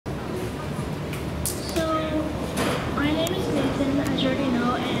guys already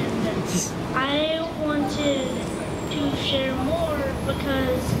know, and I wanted to share more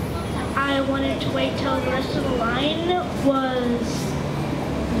because I wanted to wait till the rest of the line was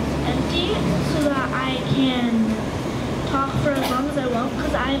empty so that I can talk for as long as I want,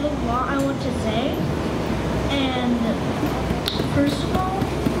 because I have a lot I want to say. And first of all,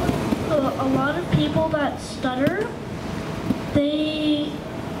 a lot of people that stutter, they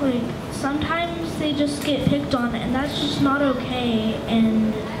sometimes they just get picked on, and that's just not okay.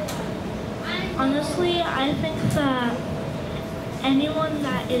 And honestly, I think that anyone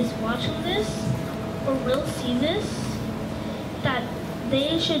that is watching this or will see this, that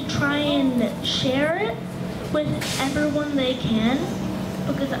they should try and share it with everyone they can,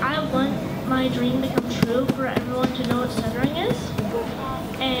 because I want my dream to come true for everyone to know what stuttering is.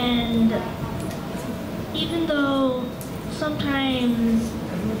 And even though sometimes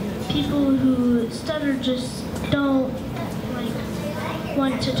people who stutter just don't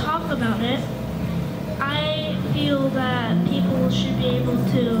want to talk about it, I feel that people should be able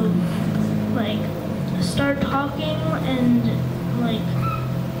to start talking and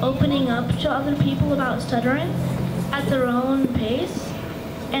opening up to other people about stuttering at their own pace.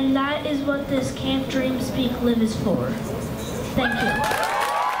 And that is what this Can't Dream Speak Live is for. Thank you.